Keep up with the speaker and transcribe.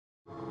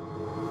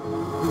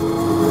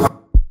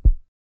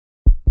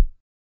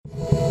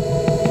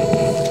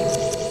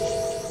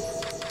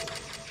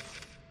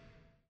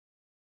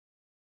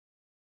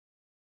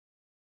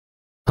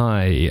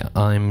Hi,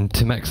 I'm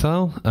Tim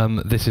Exile.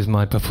 This is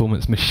my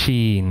performance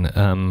machine,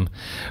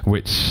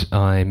 which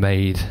I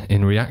made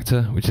in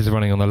Reactor, which is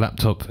running on a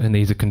laptop, and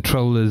these are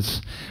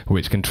controllers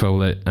which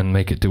control it and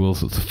make it do all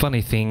sorts of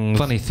funny things.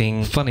 The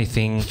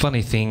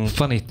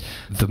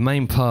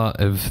main part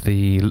of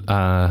the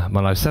my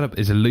live setup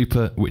is a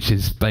looper, which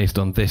is based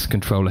on this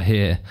controller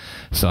here,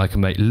 so I can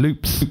make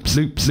loops,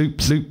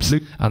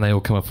 and they all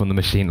come up on the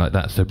machine like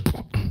that. So.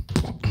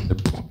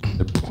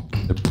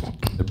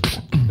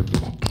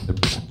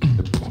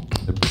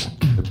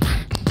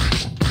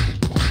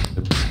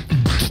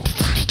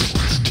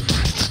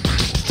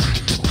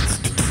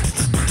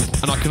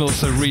 And I can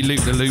also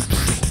re-loop the loops.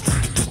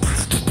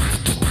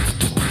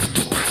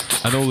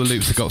 And all the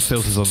loops have got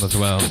filters on as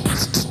well.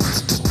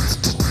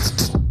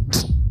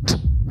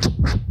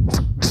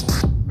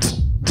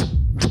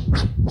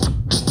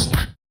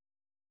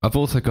 I've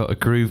also got a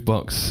groove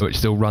box which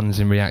still runs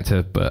in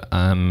Reactor, but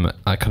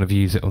I kind of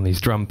use it on these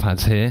drum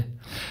pads here.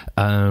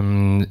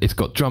 It's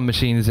got drum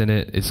machines in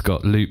it, it's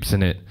got loops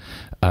in it.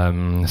 So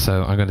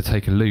I'm going to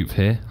take a loop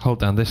here, hold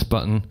down this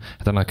button,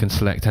 and then I can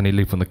select any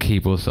loop on the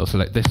keyboard, so I'll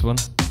select this one.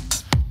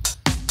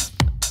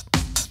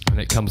 And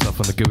it comes up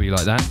on the GUI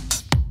like that.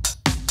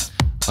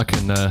 I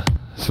can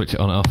switch it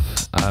on and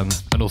off,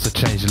 and also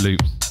change the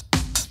loops.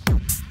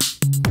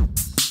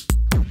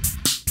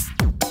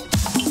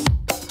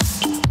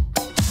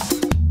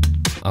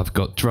 I've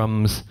got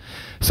drums,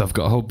 so I've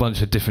got a whole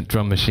bunch of different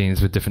drum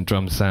machines with different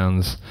drum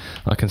sounds.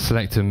 I can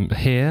select them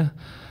here,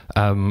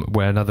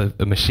 where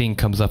a machine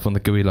comes up on the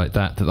GUI like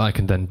that I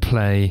can then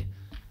play,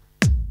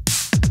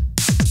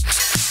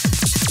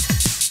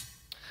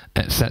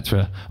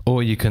 etc.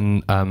 Or you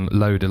can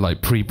load a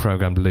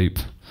pre-programmed loop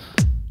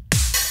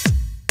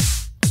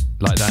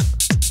like that,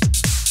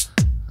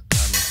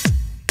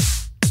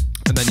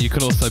 and then you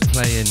can also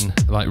play in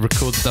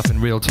record stuff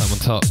in real time on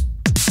top.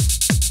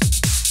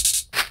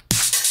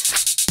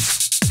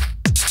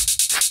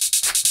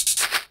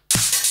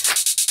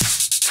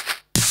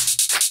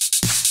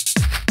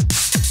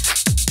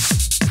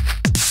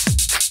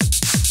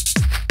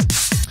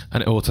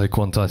 And it auto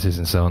quantizes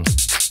and so on.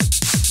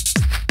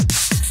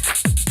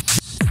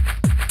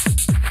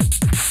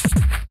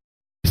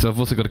 So I've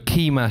also got a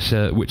key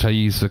masher, which I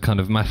use for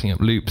kind of mashing up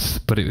loops,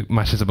 but it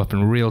mashes them up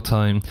in real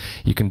time.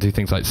 You can do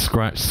things like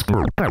scratch,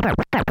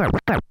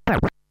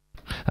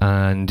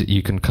 and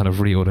you can kind of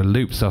reorder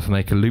loops. So if I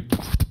make a loop,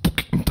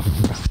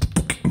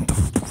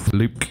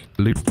 loop.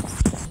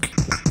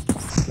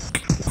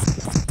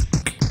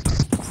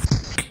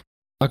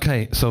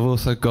 Okay, so I've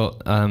also got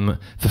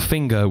the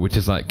finger, which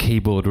is like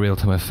keyboard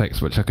real-time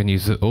effects, which I can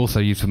also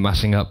use for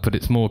mashing up, but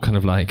it's more kind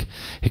of like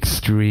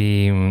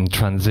extreme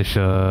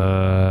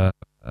transition.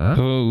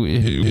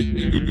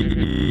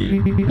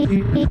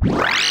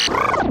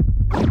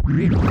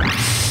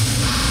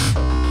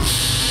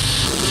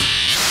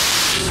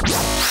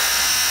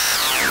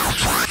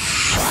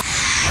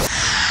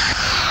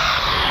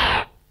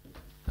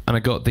 And I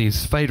got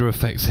these fader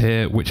effects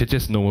here, which are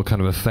just normal kind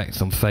of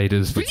effects on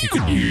faders, which you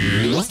can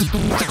use.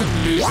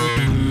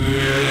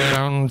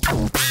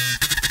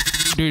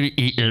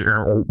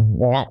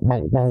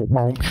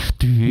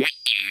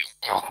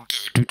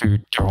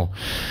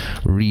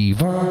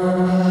 Reverb.